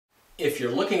if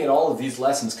you're looking at all of these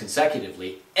lessons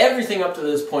consecutively, everything up to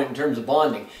this point in terms of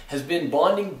bonding has been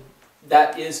bonding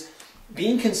that is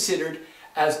being considered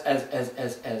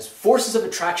as forces of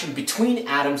attraction between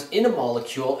atoms in a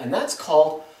molecule, and that's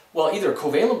called, well, either a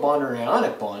covalent bond or an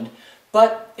ionic bond,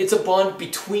 but it's a bond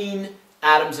between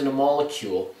atoms in a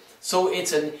molecule, so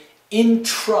it's an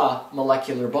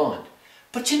intramolecular bond.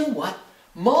 But you know what?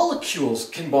 Molecules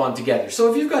can bond together.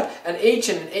 So if you've got an H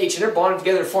and an H and they're bonded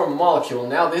together to form a molecule,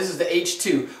 now this is the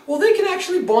H2, well, they can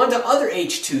actually bond to other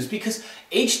H2s because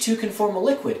H2 can form a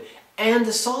liquid and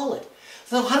a solid.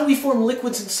 So how do we form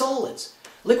liquids and solids?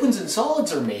 Liquids and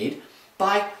solids are made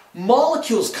by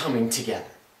molecules coming together.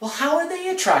 Well, how are they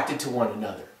attracted to one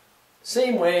another?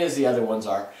 Same way as the other ones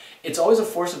are. It's always a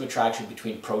force of attraction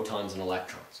between protons and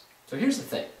electrons. So here's the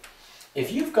thing.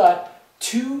 If you've got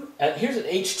here's an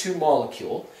H2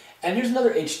 molecule, and here's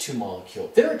another H2 molecule.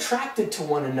 They're attracted to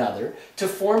one another to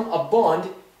form a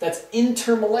bond that's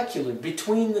intermolecular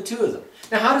between the two of them.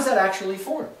 Now, how does that actually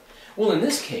form? Well, in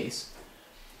this case,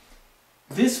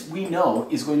 this we know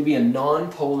is going to be a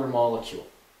nonpolar molecule.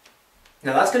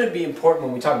 Now, that's going to be important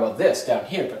when we talk about this down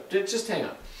here, but just hang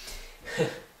on.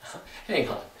 Hang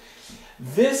on.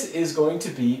 This is going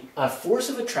to be a force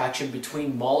of attraction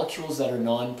between molecules that are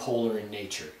nonpolar in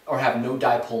nature, or have no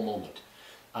dipole moment.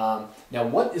 Now,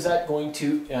 what is that going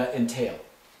to entail?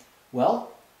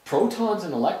 Well, protons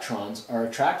and electrons are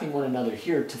attracting one another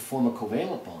here to form a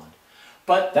covalent bond.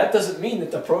 But that doesn't mean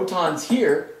that the protons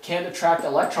here can't attract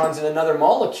electrons in another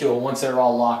molecule once they're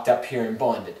all locked up here and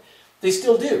bonded. They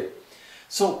still do.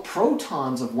 So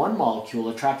protons of one molecule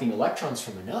attracting electrons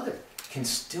from another can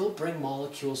still bring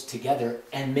molecules together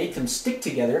and make them stick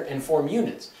together and form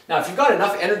units. Now, if you've got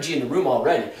enough energy in the room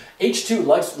already, H2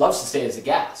 loves to stay as a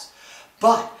gas.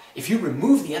 But if you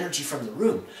remove the energy from the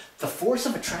room, the force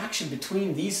of attraction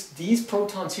between these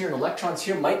protons here and electrons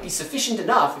here might be sufficient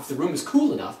enough, if the room is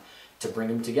cool enough, to bring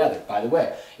them together. By the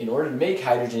way, in order to make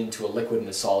hydrogen into a liquid and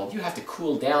a solid, you have to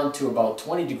cool down to about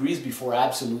 20 degrees before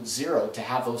absolute zero to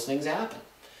have those things happen.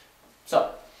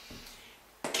 So,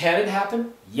 can it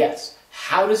happen? Yes.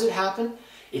 How does it happen?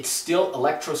 It's still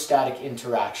electrostatic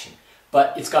interaction,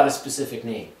 but it's got a specific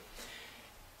name.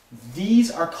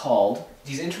 These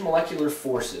intermolecular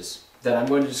forces that I'm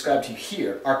going to describe to you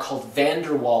here are called van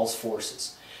der Waals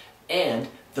forces. And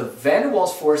the van der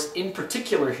Waals force in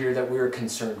particular here that we're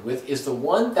concerned with is the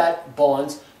one that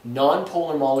bonds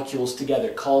nonpolar molecules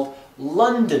together, called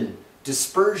London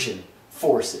dispersion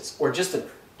forces, or just the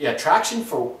attraction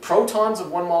for protons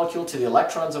of one molecule to the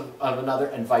electrons of another,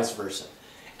 and vice versa.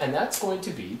 And that's going to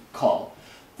be called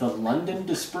the London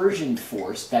dispersion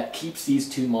force that keeps these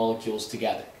two molecules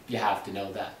together. You have to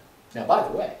know that. Now, by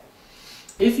the way,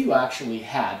 if you actually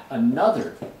had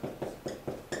another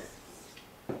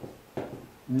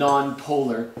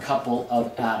nonpolar couple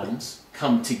of atoms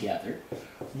come together,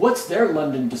 what's their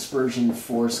London dispersion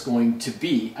force going to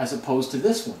be as opposed to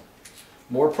this one?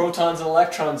 More protons and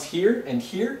electrons here and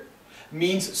here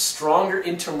means stronger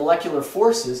intermolecular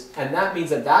forces, and that means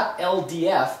that that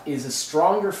LDF is a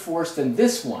stronger force than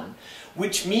this one,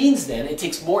 which means then it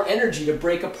takes more energy to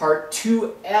break apart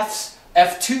two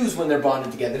F2s when they're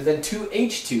bonded together than two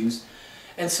H2s,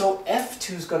 and so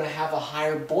F2 is going to have a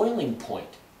higher boiling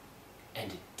point,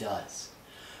 and it does.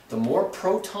 The more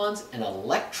protons and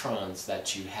electrons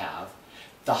that you have,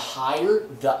 the higher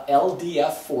the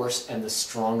LDF force and the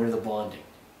stronger the bonding.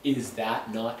 Is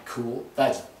that not cool?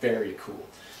 That's very cool.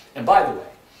 And by the way,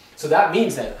 so that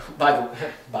means that,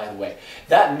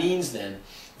 that means then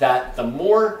that the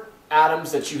more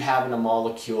atoms that you have in a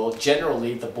molecule,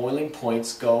 generally the boiling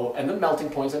points go, and the melting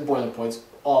points and boiling points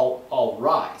all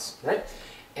rise, right?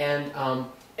 And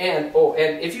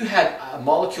if you had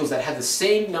molecules that had the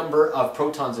same number of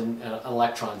protons and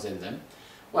electrons in them,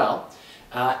 well,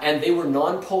 and they were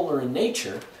nonpolar in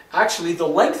nature, actually the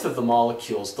length of the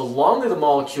molecules, the longer the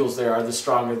molecules there are, the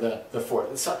stronger the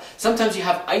force. So, sometimes you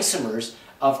have isomers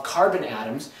of carbon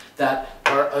atoms that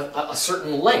are a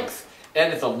certain length,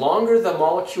 and if the longer the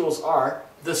molecules are,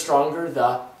 the stronger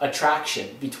the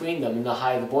attraction between them and the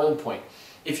higher the boiling point.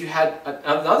 If you had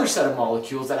another set of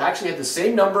molecules that actually had the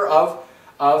same number of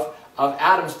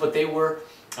atoms, but they were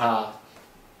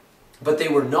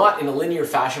not in a linear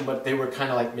fashion, but they were kind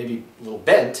of like maybe a little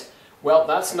bent, well,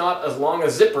 that's not as long a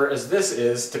zipper as this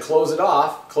is to close it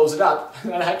up.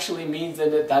 That actually means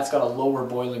that that's got a lower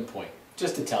boiling point,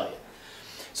 just to tell you.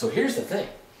 So here's the thing.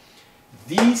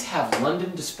 These have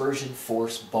London dispersion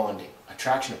force bonding,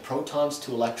 attraction of protons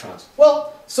to electrons.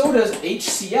 Well, so does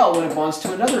HCl when it bonds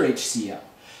to another HCl.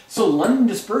 So London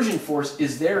dispersion force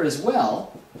is there as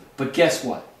well, but guess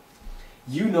what?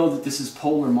 You know that this is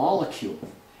polar molecule.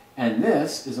 And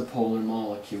this is a polar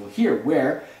molecule here,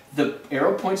 where the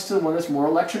arrow points to the one that's more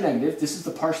electronegative. This is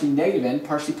the partially negative end,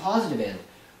 partially positive end.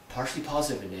 Partially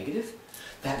positive and negative?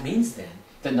 That means then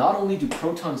that not only do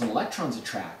protons and electrons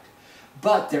attract,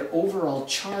 but their overall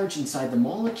charge inside the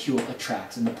molecule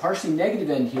attracts. And the partially negative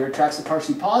end here attracts the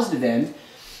partially positive end,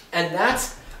 and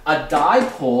that's a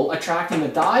dipole attracting a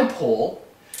dipole,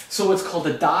 so it's called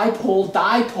a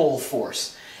dipole-dipole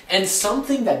force. And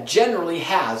something that generally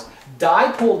has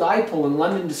dipole-dipole in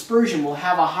London dispersion will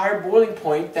have a higher boiling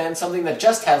point than something that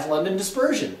just has London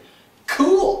dispersion.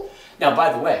 Cool! Now,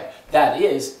 by the way, that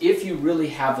is if you really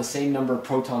have the same number of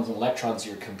protons and electrons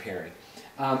you're comparing.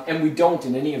 And we don't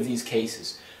in any of these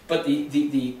cases. But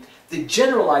the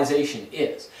generalization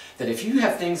is that if you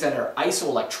have things that are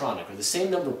isoelectronic, or the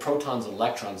same number of protons and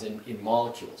electrons in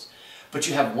molecules, but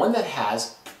you have one that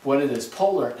has, one that is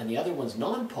polar and the other one's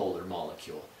non-polar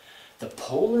molecule, the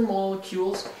polar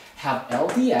molecules have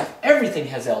LDF, everything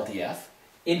has LDF,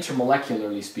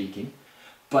 intermolecularly speaking,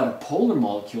 but a polar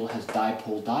molecule has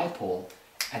dipole-dipole,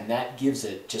 and that gives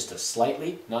it just a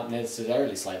slightly, not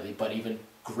necessarily slightly, but even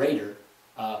greater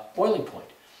boiling point.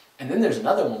 And then there's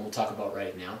another one we'll talk about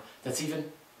right now that's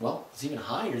even, well, it's even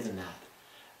higher than that.